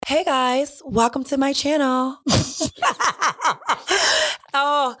Hey guys, welcome to my channel.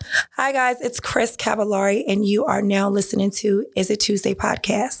 Oh, hi guys, it's Chris Cavallari, and you are now listening to Is It Tuesday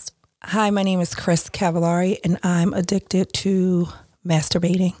podcast. Hi, my name is Chris Cavallari, and I'm addicted to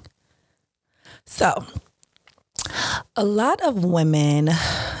masturbating. So, a lot of women,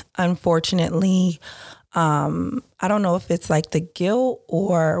 unfortunately, I don't know if it's like the guilt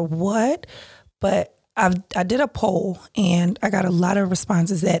or what, but I did a poll and I got a lot of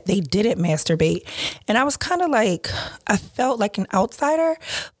responses that they didn't masturbate. And I was kind of like, I felt like an outsider,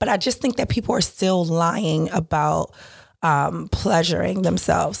 but I just think that people are still lying about pleasuring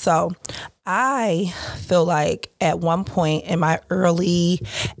themselves. So I feel like at one point in my early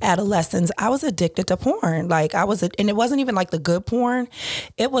adolescence, I was addicted to porn. Like and it wasn't even like the good porn.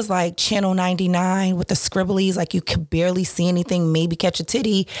 It was like Channel 99 with the scribblies. Like you could barely see anything, maybe catch a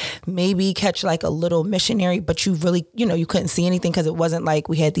titty, maybe catch like a little missionary, but you really, you couldn't see anything because it wasn't like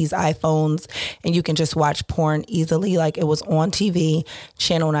we had these iPhones and you can just watch porn easily. Like it was on TV,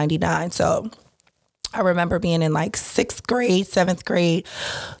 Channel 99. So I remember being in like 6th grade, 7th grade,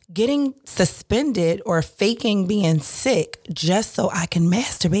 getting suspended or faking being sick just so I can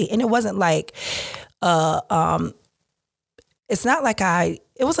masturbate. And it wasn't like, it's not like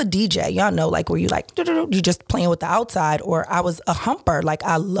it was a DJ, y'all know, like where you like, you just playing with the outside, or I was a humper. Like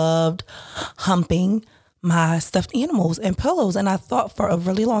I loved humping my stuffed animals and pillows. And I thought for a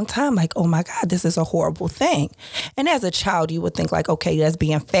really long time, like, oh my God, this is a horrible thing. And as a child, you would think like, okay, that's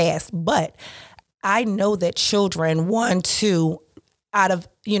being fast. But I know that children want to, out of,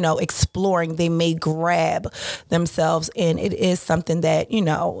 exploring, they may grab themselves. And it is something that,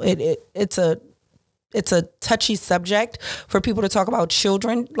 it's a touchy subject for people to talk about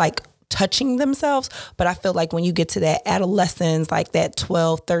children, like touching themselves. But I feel like when you get to that adolescence, like that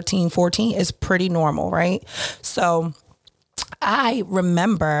 12, 13, 14 is pretty normal, right? So I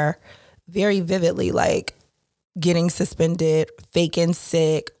remember very vividly, like, getting suspended, faking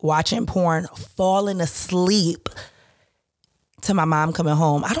sick, watching porn, falling asleep to my mom coming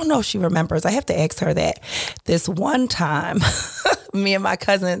home. I don't know if she remembers. I have to ask her that. This one time, me and my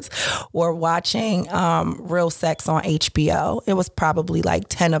cousins were watching Real Sex on HBO. It was probably like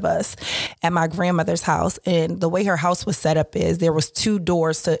 10 of us at my grandmother's house. And the way her house was set up is there was 2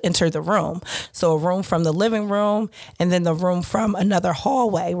 doors to enter the room. So a room from the living room and then the room from another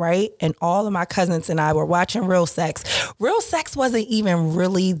hallway, right? And all of my cousins and I were watching Real Sex. Real Sex wasn't even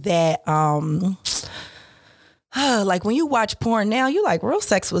really that... like when you watch porn now, you like Real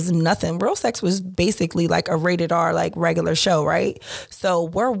Sex was nothing. Real Sex was basically like a rated R, like regular show, right? So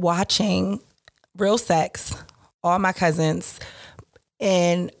we're watching Real Sex, all my cousins,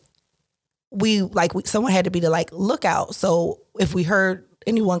 and someone had to be the like lookout. So if we heard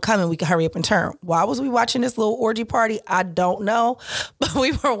anyone coming, we could hurry up and turn. Why was we watching this little orgy party? I don't know, but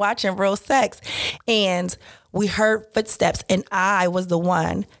we were watching Real Sex and we heard footsteps and I was the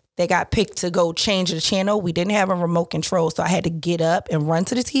one that got picked to go change the channel. We didn't have a remote control, so I had to get up and run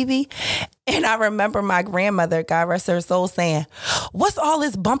to the TV. And I remember my grandmother, God rest her soul, saying, "What's all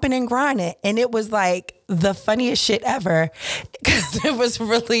this bumping and grinding?" And it was like the funniest shit ever, because it was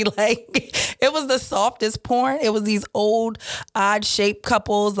really like, it was the softest porn. It was these old, odd-shaped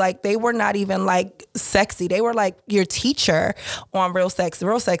couples. Like, they were not even like sexy. They were like your teacher on Real Sex.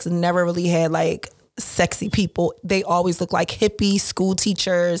 Real Sex never really had like sexy people. They always look like hippie school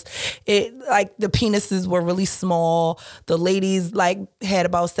teachers. It like the penises were really small. The ladies like had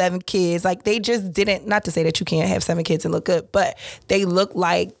about 7 kids. Like they just didn't, not to say that you can't have 7 kids and look good, but they look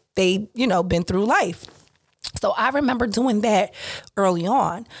like they, been through life. So I remember doing that early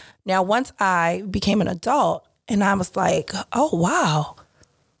on. Now, once I became an adult and I was like, oh, wow,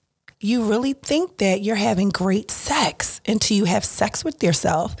 you really think that you're having great sex until you have sex with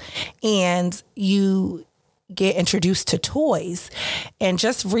yourself and you get introduced to toys. And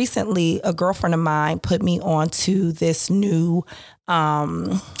just recently, a girlfriend of mine put me onto this new,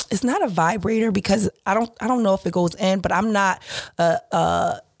 it's not a vibrator because I don't know if it goes in, but I'm not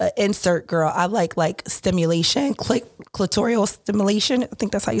a insert girl. I like stimulation, clitoral stimulation. I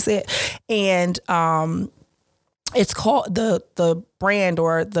think that's how you say it. And, it's called the brand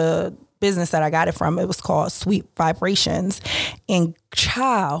or the business that I got it from. It was called Sweet Vibrations. And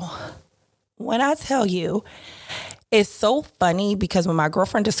child, when I tell you, it's so funny because when my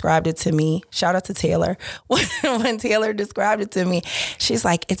girlfriend described it to me, shout out to Taylor, when Taylor described it to me, she's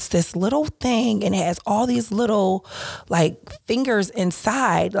like, it's this little thing and it has all these little like fingers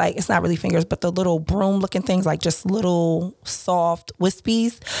inside. Like it's not really fingers, but the little broom looking things, like just little soft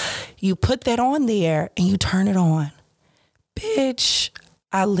wispies. You put that on there and you turn it on. Bitch,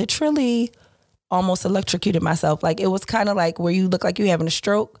 I literally almost electrocuted myself. Like, it was kind of like where you look like you're having a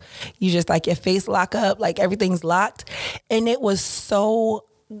stroke. You just like your face lock up, like everything's locked. And it was so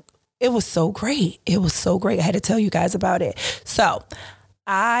great. It was so great. I had to tell you guys about it. So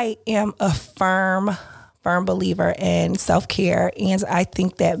I am a firm believer in self-care. And I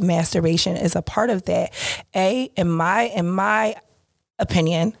think that masturbation is a part of that. In my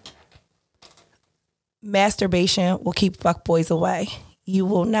opinion, masturbation will keep fuckboys away. You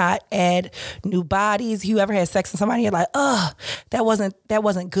will not add new bodies. You ever had sex with somebody, you're like, that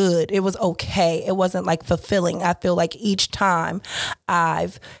wasn't good. It was okay. It wasn't like fulfilling. I feel like each time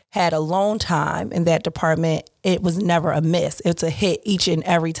I've had alone time in that department, it was never a miss. It's a hit each and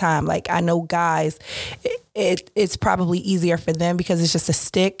every time. Like, I know guys, it's probably easier for them because it's just a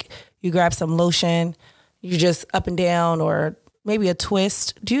stick. You grab some lotion, you just up and down, or maybe a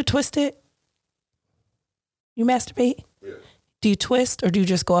twist. Do you twist it? You masturbate? Yeah. Do you twist or do you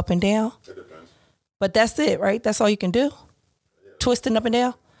just go up and down? It depends. But that's it, right? That's all you can do? Yeah. Twisting up and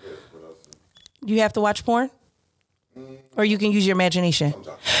down? Yeah, what else? You have to watch porn? Or you can use your imagination?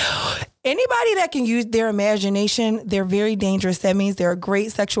 Sometimes. Anybody that can use their imagination, they're very dangerous. That means they're a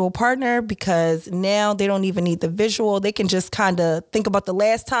great sexual partner because now they don't even need the visual. They can just kind of think about the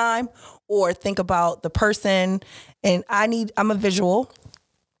last time or think about the person. And I'm a visual.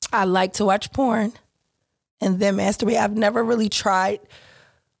 I like to watch porn and then masturbate. I've never really tried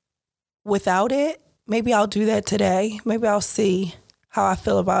without it. Maybe I'll do that today. Maybe I'll see how I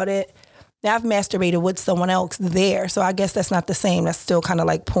feel about it. Now, I've masturbated with someone else there, so I guess that's not the same. That's still kind of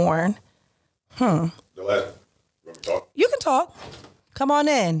like porn. The last, you want me to talk? You can talk. Come on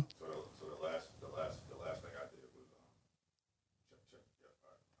in. So the last thing I did was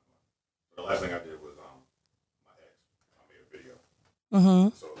the last thing I did was my ex. I made a video.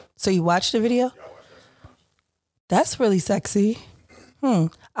 Mm-hmm. So you watched the video? Yeah, I watch that sometimes. That's really sexy.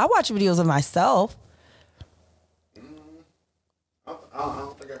 I watch videos of myself. I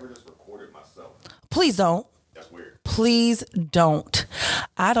don't think I ever just recorded myself. Please don't. That's weird. Please don't.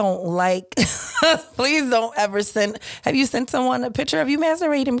 I don't like. Please don't ever send. Have you sent someone a picture of you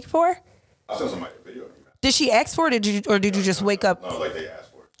masturbating before? I sent somebody a video of me. Did she ask for it? Did you just wake up? No, like they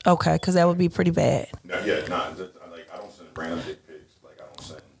asked for it. Okay, because that would be pretty bad. No, yeah, like I don't send random dick pics. Like I don't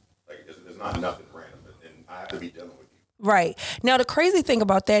send it's not nothing random, and I have to be dealing with you. Right. Now, the crazy thing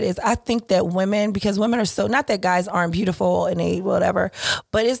about that is I think that women, because women are so, not that guys aren't beautiful and they whatever,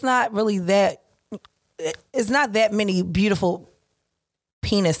 but it's not that many beautiful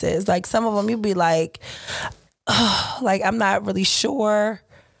penises. Like some of them you'd be like, oh, like I'm not really sure.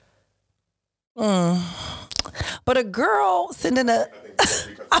 But a girl sending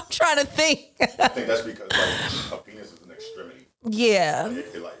I'm trying to think. I think that's because like a penis is an extremity. Yeah.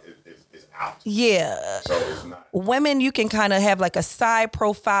 It's out. Yeah. So it's not. Women, you can kind of have like a side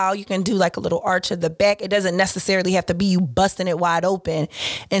profile. You can do like a little arch of the back. It doesn't necessarily have to be you busting it wide open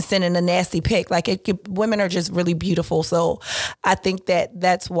and sending a nasty pic. Like women are just really beautiful. So I think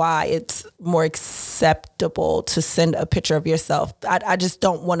that's why it's more acceptable to send a picture of yourself. I just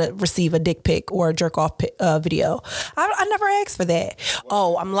don't want to receive a dick pic or a jerk off video. I never asked for that.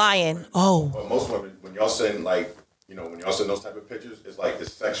 Oh, I'm lying. Oh. Well, most women, when y'all send like, when y'all send those type of pictures, it's like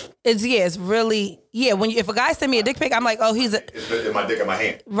it's sexual. It's really if a guy send me a dick pic, I'm like, oh, it's my dick in my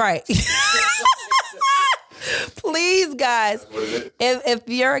hand. Right. Please, guys, if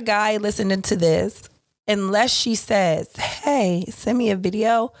you're a guy listening to this, unless she says, hey, send me a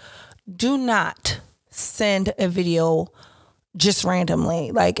video, do not send a video just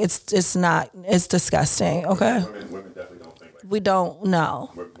randomly. Like it's disgusting. Okay. Women definitely don't think like that. We don't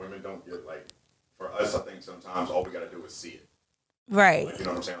know. Women don't get like. For us, I think sometimes all we gotta do is see it. Right. Like, you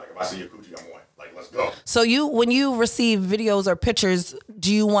know what I'm saying? Like if I see your coochie, I'm like, let's go. So when you receive videos or pictures,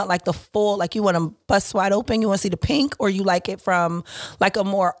 do you want like the full, like you want them bust wide open? You want to see the pink, or you like it from like a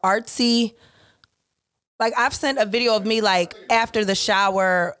more artsy? Like I've sent a video of me like after the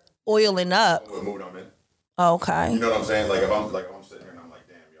shower oiling up. What mood I'm in. Okay. You know what I'm saying? Like if I'm sitting here and I'm like,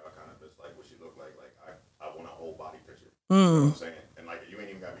 damn, y'all kind of just like what she look like. Like I want a whole body picture. You know what I'm saying? And like you ain't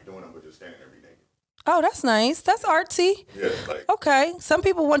even gotta be doing them, but just standing there be naked. Oh, that's nice. That's artsy. Yeah. Like, okay. Some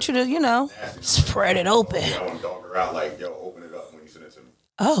people want you to, nasty. spread it open. I want to dog her out. Like, yo, open it up when you send it to me.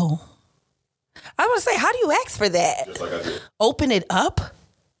 Oh. I was going to say, how do you ask for that? Just like I did. Open it up?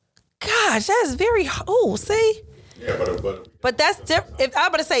 Gosh, that is very, see? Yeah, but that's different. If I'm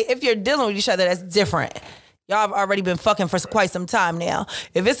going to say, if you're dealing with each other, that's different. Y'all have already been fucking for quite some time now.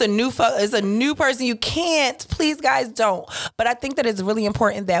 If it's a new person, you can't. Please, guys, don't. But I think that it's really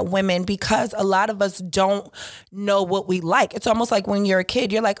important that women, because a lot of us don't know what we like. It's almost like when you're a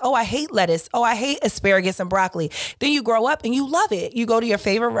kid, you're like, oh, I hate lettuce. Oh, I hate asparagus and broccoli. Then you grow up and you love it. You go to your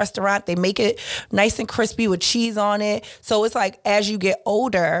favorite restaurant. They make it nice and crispy with cheese on it. So it's like as you get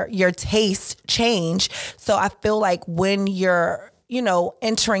older, your tastes change. So I feel like when you're,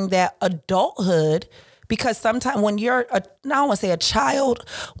 entering that adulthood, because sometimes when you're I don't want to say a child,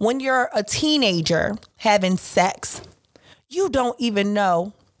 when you're a teenager having sex, you don't even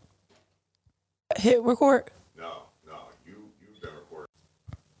know. Hit record. No, you've been recording.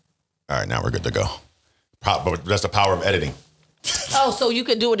 All right, now we're good to go. But that's the power of editing. Oh, so you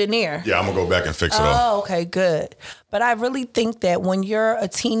could do it in there. Yeah, I'm gonna go back and fix it all. Oh, okay, good. But I really think that when you're a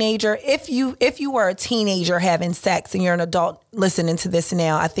teenager, if you were a teenager having sex and you're an adult listening to this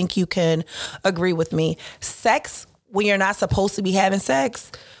now, I think you can agree with me. Sex, when you're not supposed to be having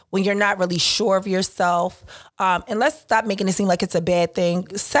sex, when you're not really sure of yourself, and let's stop making it seem like it's a bad thing.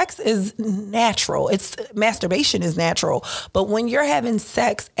 Sex is natural. Masturbation is natural. But when you're having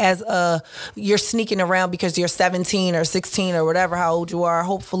sex you're sneaking around because you're 17 or 16 or whatever, how old you are,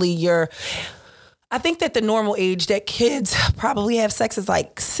 hopefully I think that the normal age that kids probably have sex is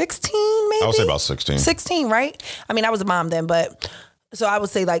like 16, maybe? I would say about 16. 16, right? I mean, I was a mom then, but so I would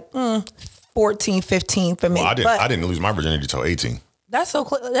say like 14, 15 for me. Well, I didn't lose my virginity until 18. That's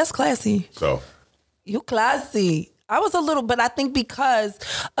that's classy. So you classy. I was a little, but I think because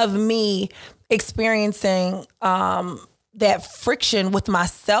of me experiencing that friction with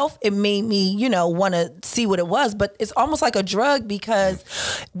myself, it made me, want to see what it was. But it's almost like a drug, because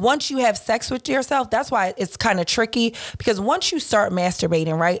once you have sex with yourself, that's why it's kind of tricky, because once you start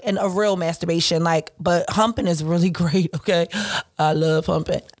masturbating, right, and a real masturbation, but humping is really great, okay? I love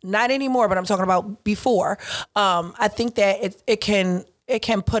humping. Not anymore, but I'm talking about before. I think that it can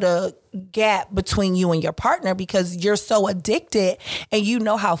put a gap between you and your partner, because you're so addicted and you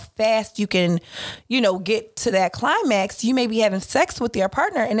know how fast you can, get to that climax. You may be having sex with your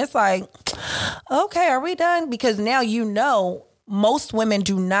partner and it's like, okay, are we done? Because now most women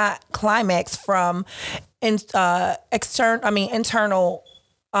do not climax from internal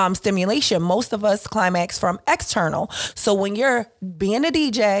stimulation. Most of us climax from external. So when you're being a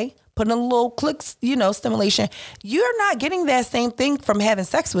DJ, putting a little clicks, stimulation, you're not getting that same thing from having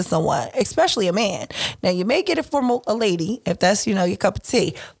sex with someone, especially a man. Now, you may get it from a lady, if that's, your cup of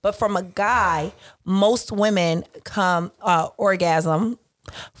tea. But from a guy, most women orgasm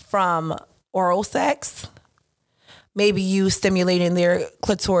from oral sex. Maybe you stimulating their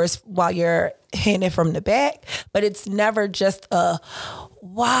clitoris while you're hitting it from the back, but it's never just a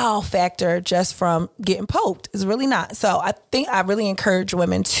wow factor just from getting poked. It's really not. So I think I really encourage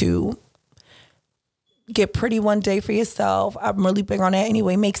women to get pretty one day for yourself. I'm really big on that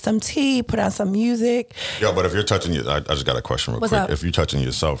anyway. Make some tea, put on some music. Yeah, but if you're touching I just got a question real quick. Up? If you're touching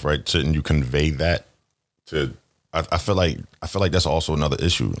yourself, right, shouldn't you convey that to? I feel like that's also another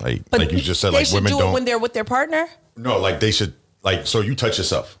issue. Like you just said, like women don't it when they're with their partner. No, like they should. Like, so you touch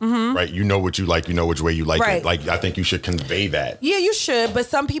yourself, right? You know what you like. You know which way you like it. Like, I think you should convey that. Yeah, you should. But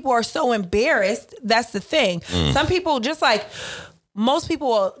some people are so embarrassed. That's the thing. Some people most people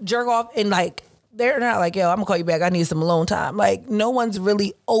will jerk off and they're not like, yo, I'm gonna call you back. I need some alone time. Like, no one's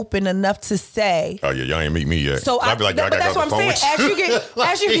really open enough to say. Oh yeah, y'all ain't meet me yet. So I'd be like, but that's what I'm saying.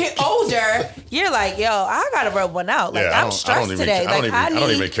 As you get older, you're like, yo, I gotta rub one out. Like, I'm stressed today. I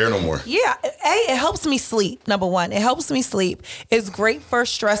don't even care no more. Yeah, it helps me sleep. Number one, it helps me sleep. It's great for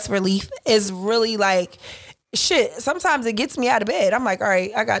stress relief. It's really shit, sometimes it gets me out of bed. I'm like, all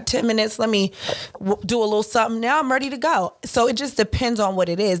right, I got 10 minutes. Let me do a little something. Now I'm ready to go. So it just depends on what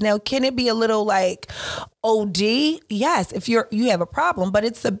it is. Now, can it be a little OD? Yes, if you have a problem. But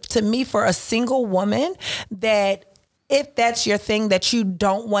it's to me, for a single woman, that if that's your thing, that you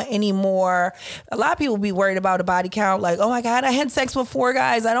don't want anymore. A lot of people be worried about a body count. Like, oh my God, I had sex with 4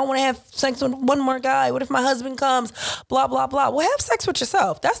 guys. I don't want to have sex with one more guy. What if my husband comes? Blah, blah, blah. Well, have sex with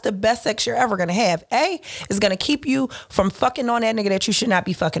yourself. That's the best sex you're ever going to have. It's going to keep you from fucking on that nigga that you should not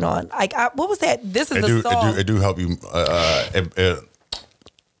be fucking on. What was that? This is the song. It do help you.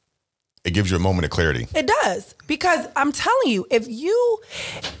 It gives you a moment of clarity. It does. Because I'm telling you,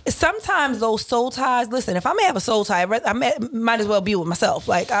 sometimes those soul ties, listen, if I'm going to have a soul tie, I might as well be with myself.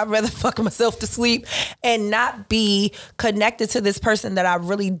 Like, I'd rather fuck myself to sleep and not be connected to this person that I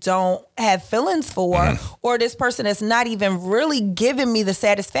really don't have feelings for, or this person that's not even really giving me the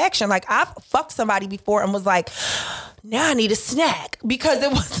satisfaction. Like, I've fucked somebody before and was like, now I need a snack, because it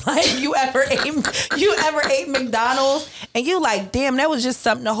was like you ever ate McDonald's and you like, damn, that was just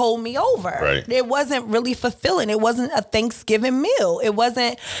something to hold me over. Right. It wasn't really fulfilling. It wasn't a Thanksgiving meal. It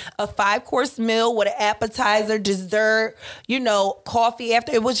wasn't a 5-course meal with an appetizer, dessert, coffee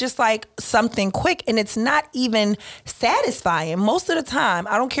after. It was just like something quick, and it's not even satisfying. Most of the time,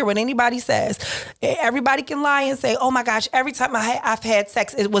 I don't care what anybody says. Everybody can lie and say, oh my gosh, every time I've had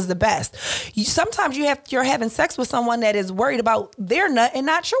sex, it was the best. Sometimes you're having sex with someone that is worried about their nut and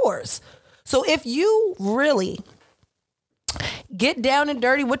not yours. So if you really get down and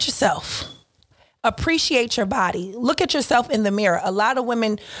dirty with yourself, appreciate your body, look at yourself in the mirror. A lot of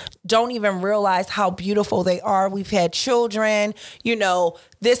women don't even realize how beautiful they are. We've had children,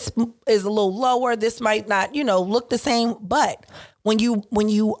 this is a little lower. This might not, look the same. But when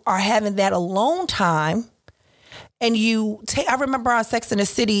you are having that alone time, and I remember on Sex and the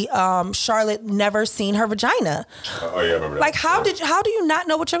City, Charlotte never seen her vagina. Oh yeah, I remember that. Like, how do you not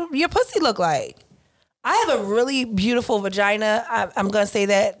know what your pussy look like? I have a really beautiful vagina. I'm going to say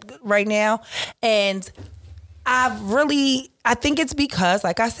that right now. And I think it's because,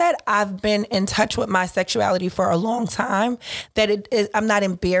 like I said, I've been in touch with my sexuality for a long time, that I'm not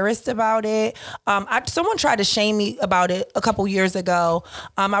embarrassed about it. Someone tried to shame me about it a couple years ago.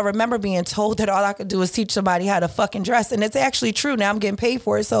 I remember being told that all I could do is teach somebody how to fucking dress. And it's actually true. Now I'm getting paid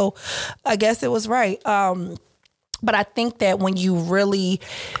for it. So I guess it was right. But I think that when you really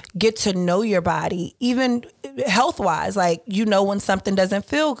get to know your body, even health-wise, like, when something doesn't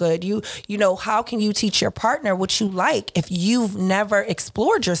feel good, how can you teach your partner what you like if you've never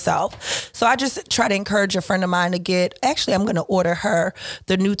explored yourself? So I just try to encourage a friend of mine to I'm going to order her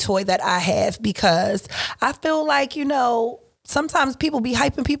the new toy that I have, because I feel like, sometimes people be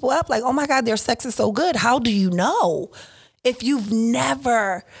hyping people up like, oh my God, their sex is so good. How do you know? If you've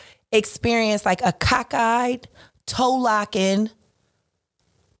never experienced like a cockeyed, toe-locking,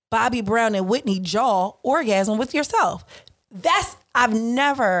 Bobby Brown and Whitney Jaw orgasm with yourself. I've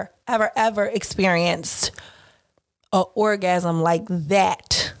never, ever experienced an orgasm like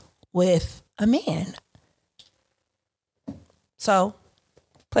that with a man. So,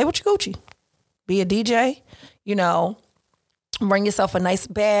 play with your Gucci. Be a DJ, bring yourself a nice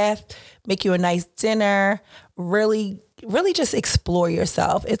bath, make you a nice dinner, really just explore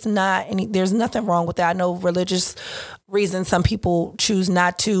yourself. There's nothing wrong with that. I know religious reasons some people choose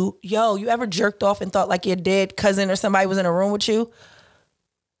not to. You ever jerked off and thought like your dead cousin or somebody was in a room with you?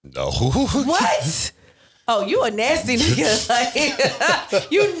 No. What? Oh, you a nasty nigga.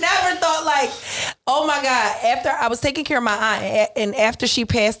 Like, you never thought like, oh my God, after I was taking care of my aunt and after she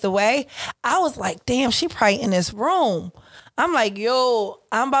passed away, I was like, damn, she probably in this room. I'm like,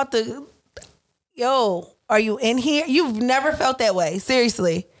 are you in here? You've never felt that way.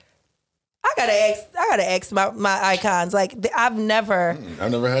 Seriously. I gotta ask my icons. Like, I've never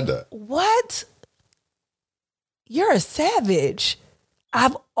had that. What? You're a savage.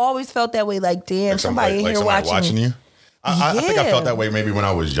 I've always felt that way. Like, damn, somebody in here watching you. I think I felt that way maybe when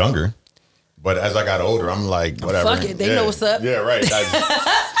I was younger. But as I got older, I'm like, whatever. Fuck it. They know what's up. Yeah, right.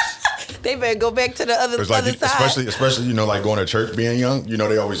 They better go back to the other side. Especially, like going to church being young,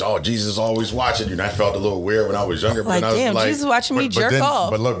 they always, Jesus always watching you. And I felt a little weird when I was younger. Like, damn, Jesus watching me jerk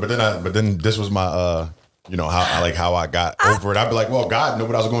off. But then this was my, how I got over it. I'd be like, well, God knew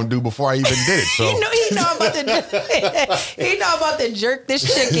what I was going to do before I even did it. So he know about to jerk this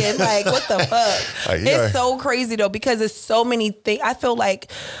chicken. Like, what the fuck? It's so crazy though, because it's so many things. I feel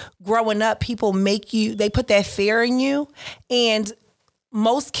like growing up, people they put that fear in you, and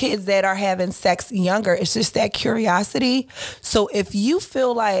most kids that are having sex younger, it's just that curiosity. So if you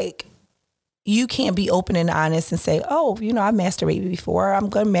feel like you can't be open and honest and say, oh, I masturbated before, I'm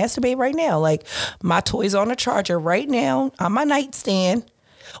going to masturbate right now. Like, my toy's on a charger right now on my nightstand.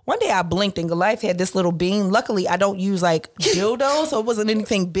 One day I blinked and Goliath had this little bean. Luckily, I don't use like dildos, so it wasn't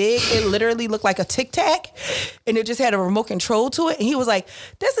anything big. It literally looked like a Tic Tac, and it just had a remote control to it. And he was like,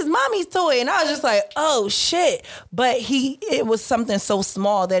 "This is mommy's toy," and I was just like, "Oh shit!" But it was something so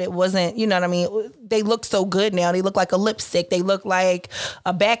small that it wasn't. You know what I mean? They look so good now. They look like a lipstick. They look like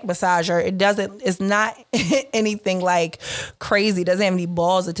a back massager. It's not anything like crazy. It doesn't have any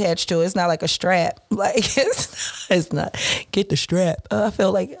balls attached to it. It's not like a strap. Like it's not. Get the strap. I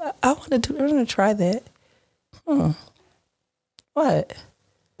feel like I want to try that. What?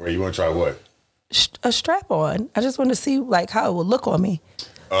 Wait, you want to try what? A strap on. I just want to see like how it would look on me.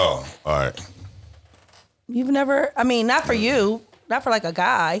 Oh, all right. You've never? I mean, not for you. Not for like a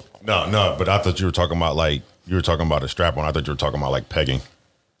guy. No. But I thought you were talking about a strap on. I thought you were talking about like pegging.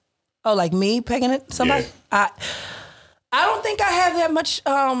 Oh, like me pegging it? Somebody? Yeah. I don't think I have that much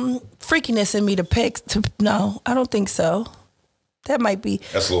freakiness in me to pick. No, I don't think so. That might be.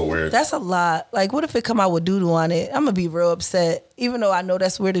 That's a little weird. That's a lot. Like, what if it come out with doo-doo on it? I'm going to be real upset. Even though I know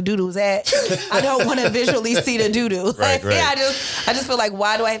that's where the doo-doo's at. I don't want to visually see the doo-doo. Right. Yeah, I just feel like,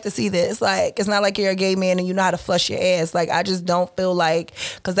 why do I have to see this? Like, it's not like you're a gay man and you know how to flush your ass. Like, I just don't feel like,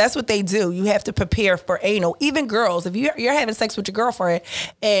 because that's what they do. You have to prepare for anal. Even girls, if you're having sex with your girlfriend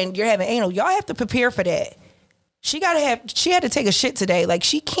and you're having anal, y'all have to prepare for that. She had to take a shit today. Like,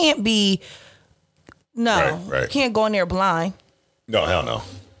 she can't be, right. Can't go in there blind. No, hell no.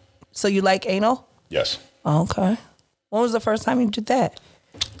 So you like anal? Yes. Oh, okay. When was the first time you did that?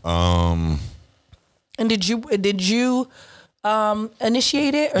 And did you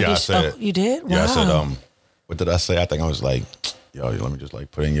initiate it? Or I said it. You did? Yeah, wow. I said, what did I say? I think I was like, yo, let me just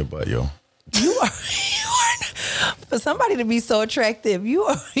like put it in your butt, yo. You are for somebody to be so attractive,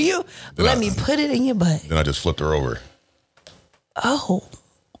 let me put it in your butt. Then I just flipped her over. Oh,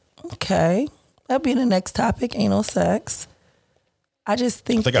 okay. That'll be the next topic, anal sex. I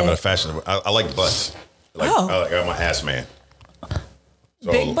think I'm in a fashion. I like butts. I'm an ass man.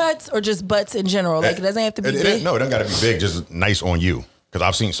 So, big butts or just butts in general? Like, it doesn't have to be big? No, it doesn't got to be big. Just nice on you. Because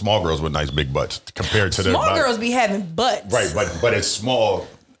I've seen small girls with nice big butts compared to small girls be having butts. Right, but it's small.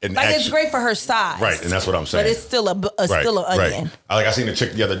 And like, it's great for her size. Right, and that's what I'm saying. But it's still still an onion. Right. I seen a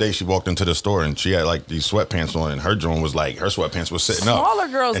chick the other day. She walked into the store and she had like these sweatpants on, and her joint was like, her sweatpants was sitting up. Smaller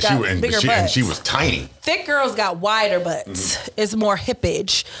girls got bigger butts. And she was tiny. Thick girls got wider butts. Mm-hmm. It's more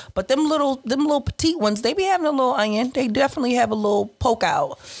hippage. But them little petite ones, they be having a little onion. They definitely have a little poke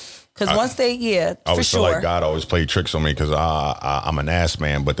out. Because once they, I always feel like God always played tricks on me because I'm an ass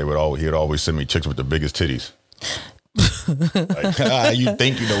man, but he'd always send me chicks with the biggest titties. Like, you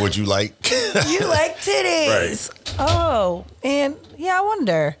think you know what you like. You like titties. Right. Oh, and yeah, I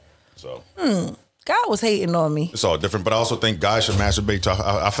wonder. So God was hating on me. It's all different, but I also think guys should masturbate.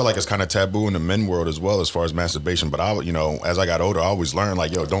 I feel like it's kind of taboo in the men world as well as far as masturbation. But as I got older, I always learned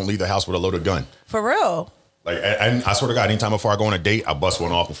like, yo, don't leave the house with a loaded gun. For real. Like, and I swear to God, anytime before I go on a date, I bust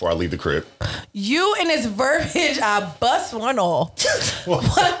one off before I leave the crib. You and this verbiage, I bust one off. What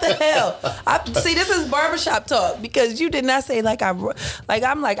the hell? See, this is barbershop talk because you did not say I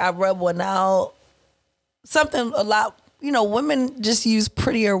rub one out. Something a lot, women just use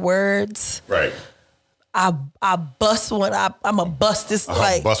prettier words. Right. I bust one. I'm a bust this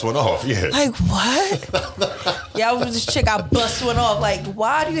bust one off. Yeah. Like what? Yeah, I was this chick. I bust one off. Like,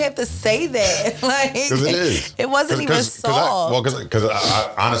 why do you have to say that? Like, because it is. It wasn't even soft. Because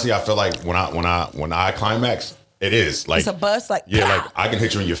honestly, I feel like when I climax, it is like it's a bust. Like like I can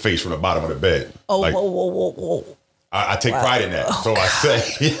hit you in your face from the bottom of the bed. Oh, like, whoa. I take pride in that. So I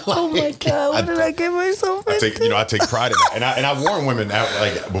say, oh my God, what did I get myself into? I take pride in that. And I warn women that,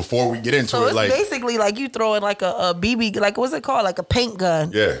 like, before we get into it, it's basically like you throwing like a BB, like what's it called? Like a paint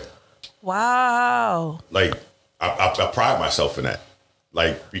gun. Yeah. Wow. Like, I pride myself in that.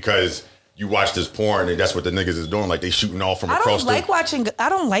 Like, because you watch this porn and that's what the niggas is doing. Like, they shooting off from across the... I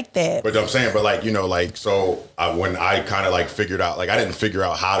don't like that. But I'm saying, when I kind of like figured out, like, I didn't figure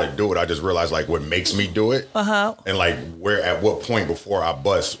out how to do it. I just realized like what makes me do it. Uh-huh. And like at what point before I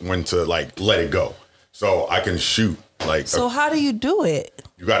bust when to like let it go. So I can shoot like. So how do you do it?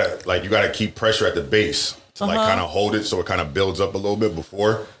 You gotta keep pressure at the base to like kind of hold it so it kind of builds up a little bit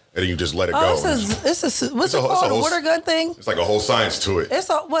before. And then you just let it go. What's it called? A water gun thing? It's like a whole science to it. It's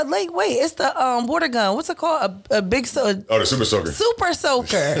it's the water gun. What's it called? A big the Super Soaker. Super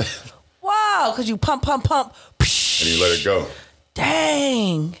Soaker. Wow, because you pump, and you let it go.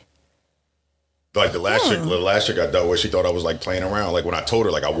 Dang. Like the last chick I dealt with, she thought I was like playing around. Like when I told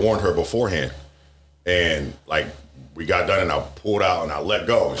her, like I warned her beforehand, and like we got done and I pulled out and I let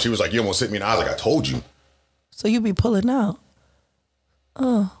go. And she was like, "You almost hit me," and I was like, "I told you." So you be pulling out.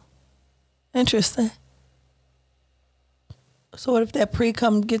 Oh. Interesting. So what if that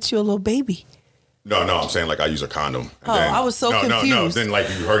pre-cum gets you a little baby? No, I'm saying like I use a condom. I was so confused. No. Then like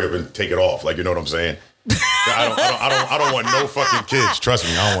you hurry up and take it off. Like, you know what I'm saying? I don't want no fucking kids. Trust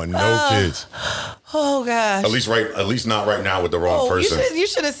me, I don't want no kids. Oh gosh. At least not right now with the wrong person. You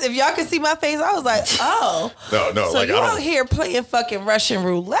should have. If y'all could see my face, I was like, oh. No. So like you out here playing fucking Russian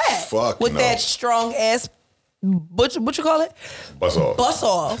roulette with that strong ass. What you call it? Bust off. Bust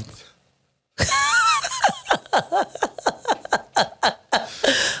off.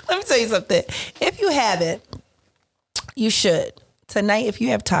 Let me tell you something. If you haven't, you should. Tonight, if you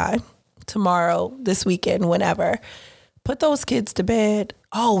have time, tomorrow, this weekend, whenever, put those kids to bed.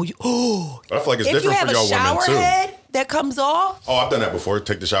 I feel like it's different for y'all women too. If you have a shower head that comes off. Oh, I've done that before.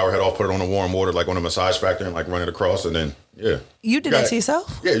 Take the shower head off, put it on the warm water, like on a massage factor, and like run it across, and then You did that to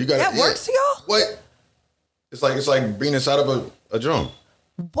yourself? Yeah, you got that works for y'all? What? It's like being inside of a drum.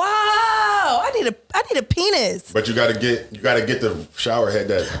 Wow, I need a penis. But you gotta get the shower head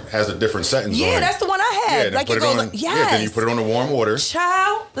that has a different settings on it. Yeah, that's the one I had. Yeah, like it goes on, yes. Yeah, then you put it on the warm water.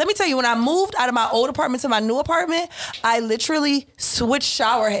 Child, let me tell you, when I moved out of my old apartment to my new apartment, I literally switched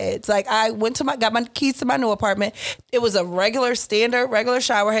shower heads. Like I got my keys to my new apartment. It was a regular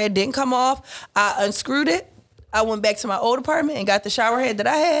shower head, didn't come off. I unscrewed it. I went back to my old apartment and got the shower head that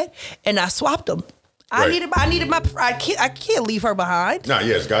I had, and I swapped them. I needed my. I can't leave her behind. Nah,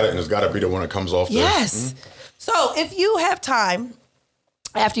 yeah, it's gotta be the one that comes off. Yes. So if you have time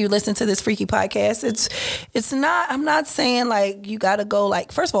after you listen to this freaky podcast, it's not. I'm not saying like you gotta go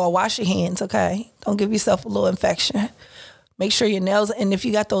like. First of all, wash your hands. Okay, don't give yourself a little infection. Make sure your nails. And if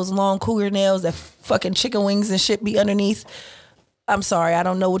you got those long cougar nails that fucking chicken wings and shit be underneath, I'm sorry, I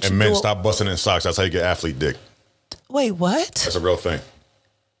don't know what you do. And men, stop busting in socks. That's how you get athlete dick. Wait, what? That's a real thing.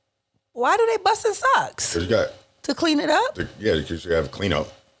 Why do they bust in socks? Because you got to clean it up. Because you have cleanup.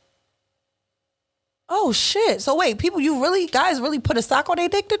 Oh shit! So wait, guys really put a sock on their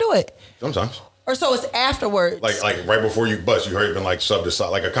dick to do it? Sometimes. Or so it's afterwards. Like right before you bust, you already been like subbed a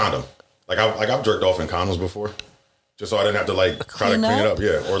sock, like a condom. I've jerked off in condoms before, just so I didn't have to like try to clean it up.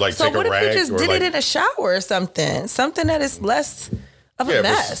 Yeah, or like take a rag. So what if you just did it in a shower or something that is less of a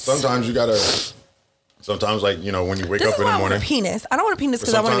mess? Sometimes you gotta. Sometimes, like, you know, when you wake up in the morning. I want a penis. I don't want a penis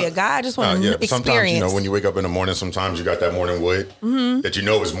because I want to be a guy. I just want to experience. Sometimes, you know, when you wake up in the morning, sometimes you got that morning wood that you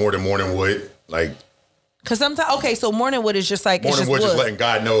know is more than morning wood. Like. Because sometimes, okay, so morning wood is just like, morning wood just letting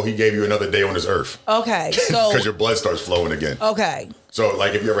God know he gave you another day on this earth. Okay, so. Because your blood starts flowing again. Okay. So,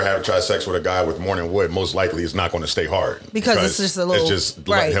 like, if you ever try sex with a guy with morning wood, most likely it's not going to stay hard. Because it's just a little. It's just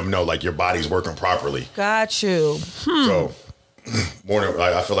letting him know, like, your body's working properly. Got you. So. Morning,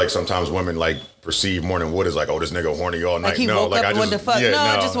 I feel like sometimes women like perceive morning wood as like, oh, this nigga horny all night. Like he woke up what the fuck?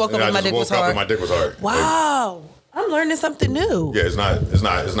 I just woke up and my dick was hard. My dick was hard. Wow, I'm learning something new. Yeah, it's not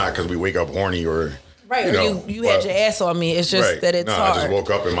because we wake up horny or right. You had your ass on me. It's just that it's hard. I just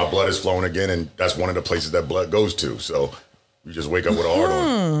woke up and my blood is flowing again, and that's one of the places that blood goes to. So you just wake up with a hard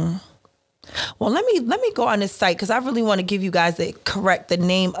on. Well, let me go on this site because I really want to give you guys the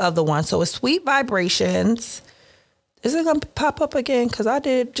name of the one. So it's Sweet Vibrations. Is it going to pop up again? Because let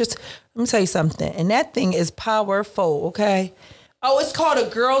me tell you something. And that thing is powerful, okay? Oh, it's called A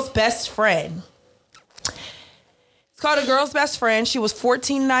Girl's Best Friend. It's called A Girl's Best Friend. She was she's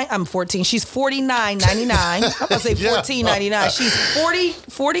 $49.99. I'm going to say $14.99. She's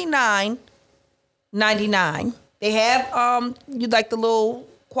 $49.99. They have, you like the little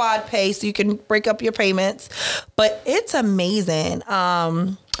quad pay so you can break up your payments. But it's amazing.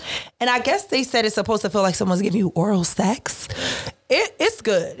 And I guess they said it's supposed to feel like someone's giving you oral sex. It's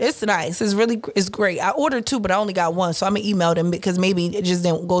good. It's nice. It's great. I ordered 2, but I only got 1. So I'm going to email them because maybe it just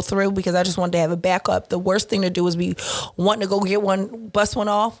didn't go through because I just wanted to have a backup. The worst thing to do is be wanting to go get one, bust one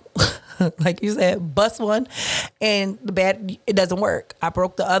off. Like you said, bust one. And it doesn't work. I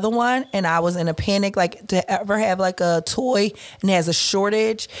broke the other one and I was in a panic. Like to ever have like a toy and it has a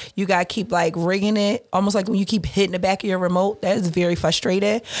shortage, you got to keep like rigging it. Almost like when you keep hitting the back of your remote. That is very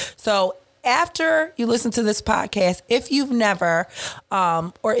frustrating. So after you listen to this podcast, if you've never,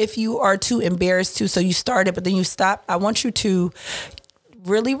 or if you are too embarrassed to, so you started, but then you stopped, I want you to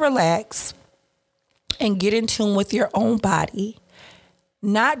really relax and get in tune with your own body,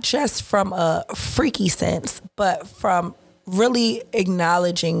 not just from a freaky sense, but from really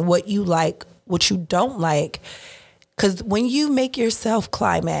acknowledging what you like, what you don't like. Because when you make yourself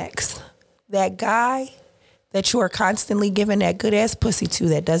climax, that guy that you are constantly giving that good ass pussy to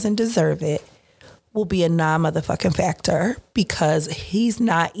that doesn't deserve it will be a non-motherfucking factor because he's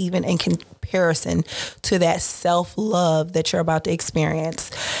not even in comparison to that self-love that you're about to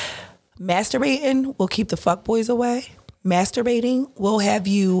experience. Masturbating will keep the fuckboys away. Masturbating will have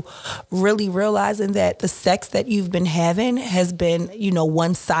you really realizing that the sex that you've been having has been,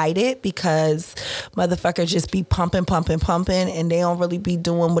 one-sided because motherfuckers just be pumping, and they don't really be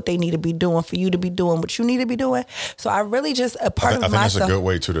doing what they need to be doing for you to be doing what you need to be doing. So I really just, I think that's a good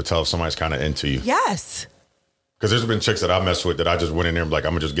way, too, to tell if somebody's kind of into you. Yes. Because there's been chicks that I messed with that I just went in there and like,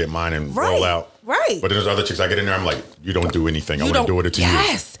 I'm going to just get mine and roll out. Right. But then there's other chicks I get in there, I'm like, you don't do anything. I want to do it to you.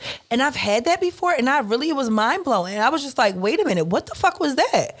 Yes. And I've had that before and it was mind blowing. I was just like, wait a minute, what the fuck was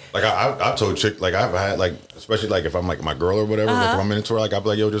that? Like I've told chicks, like I've had like, especially like if I'm like my girl or whatever, like if I'm into her, like I'll be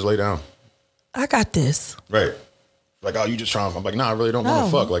like, yo, just lay down. I got this. Right. Like, oh, you just trying. I'm like, nah, I really don't want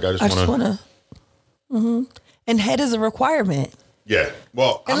to fuck. Like I just want to. Mm-hmm. And head is a requirement. Yeah.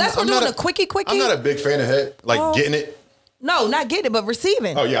 Well, unless we're doing a quickie. I'm not a big fan of head. Like getting it. No, not getting it, but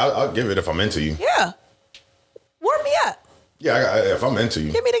receiving. Oh, yeah, I'll give it if I'm into you. Yeah. Warm me up. Yeah, if I'm into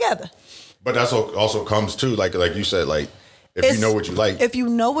you. Get me together. But that's also comes too, like you said, like if you know what you like. If you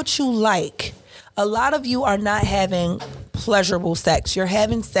know what you like, a lot of you are not having pleasurable sex. You're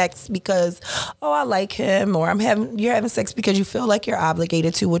having sex because, oh, I like him, or you're having sex because you feel like you're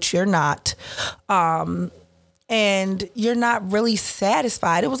obligated to, which you're not. And you're not really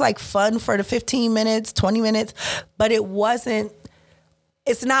satisfied. It was like fun for the 15 minutes, 20 minutes, but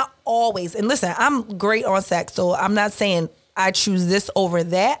it's not always. And listen, I'm great on sex, so I'm not saying I choose this over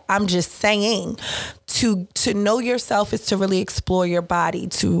that. I'm just saying to know yourself is to really explore your body,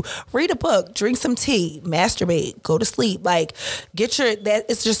 to read a book, drink some tea, masturbate, go to sleep. Like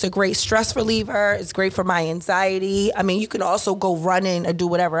it's just a great stress reliever. It's great for my anxiety. I mean, you can also go running or do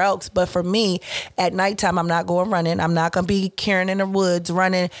whatever else. But for me, at nighttime, I'm not going running. I'm not going to be Karen in the woods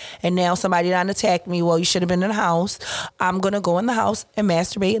running and now somebody done attacked me. Well, you should have been in the house. I'm going to go in the house and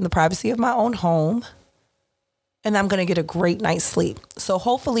masturbate in the privacy of my own home. And I'm going to get a great night's sleep. So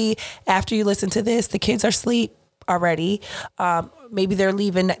hopefully after you listen to this, the kids are asleep already. Maybe they're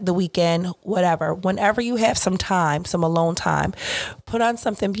leaving the weekend, whatever. Whenever you have some time, some alone time, put on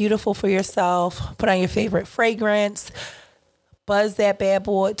something beautiful for yourself. Put on your favorite fragrance. Buzz that bad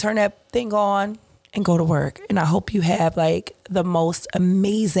boy. Turn that thing on and go to work. And I hope you have like the most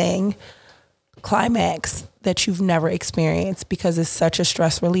amazing climax that you've never experienced, because it's such a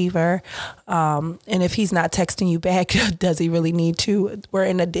stress reliever. And if he's not texting you back, does he really need to? We're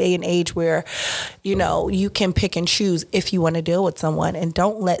in a day and age where, you can pick and choose if you want to deal with someone, and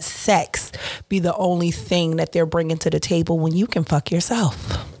don't let sex be the only thing that they're bringing to the table when you can fuck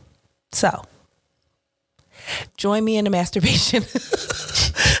yourself. So join me in the masturbation.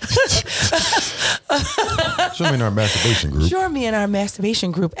 Join me in our masturbation group. Join me in our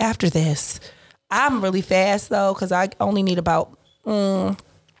masturbation group after this. I'm really fast though, because I only need about 5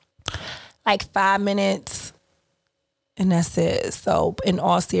 minutes, and that's it. So in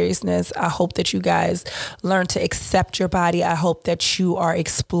all seriousness, I hope that you guys learn to accept your body. I hope that you are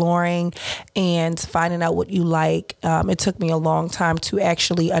exploring and finding out what you like. It took me a long time to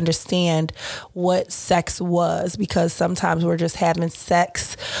actually understand what sex was, because sometimes we're just having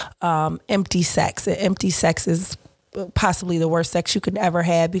sex, empty sex. And empty sex is possibly the worst sex you could ever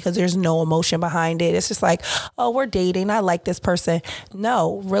have, because there's no emotion behind it. It's just like, oh, we're dating, I like this person.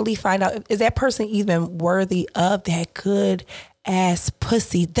 No, really find out, is that person even worthy of that good ass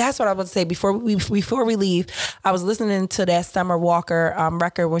pussy? That's what I would say. Before we leave, I was listening to that Summer Walker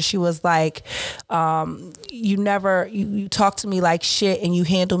record when she was like, you talk to me like shit and you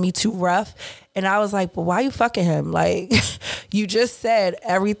handle me too rough. And I was like, but why you fucking him? Like, you just said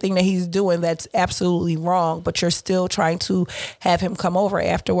everything that he's doing that's absolutely wrong, but you're still trying to have him come over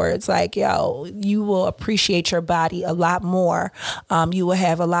afterwards. Like, yo, you will appreciate your body a lot more. You will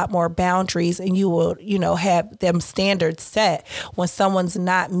have a lot more boundaries, and you will, have them standards set when someone's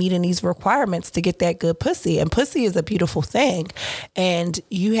not meeting these requirements to get that good pussy. And pussy is a beautiful thing. And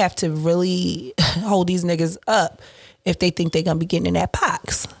you have to really hold these niggas up if they think they're going to be getting in that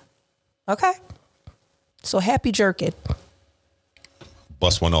box. Okay? So happy jerking.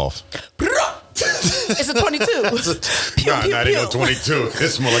 Bust one off. It's a 22. Not even a 22.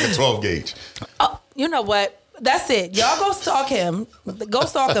 It's more like a 12 gauge. You know what? That's it. Y'all go stalk him. Go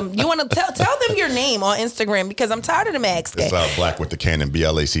stalk him. You want to tell them your name on Instagram, because I'm tired of the max day. It's Black with the Cannon.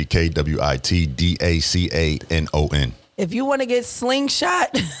 BlackWitTheCanon. If you want to get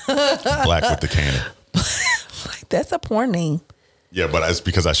slingshot. Black with the Cannon. That's a porn name. Yeah, but it's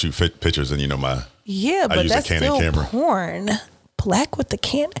because I shoot pictures and my but I use that's a Canon still camera. Porn. Black with the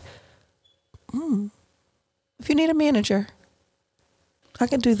Cannon. If you need a manager, I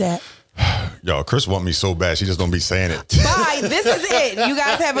can do that. Yo, Chris want me so bad. She just don't be saying it. Bye. This is it. You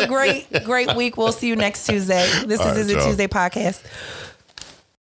guys have a great week. We'll see you next Tuesday. This is the Tuesday podcast.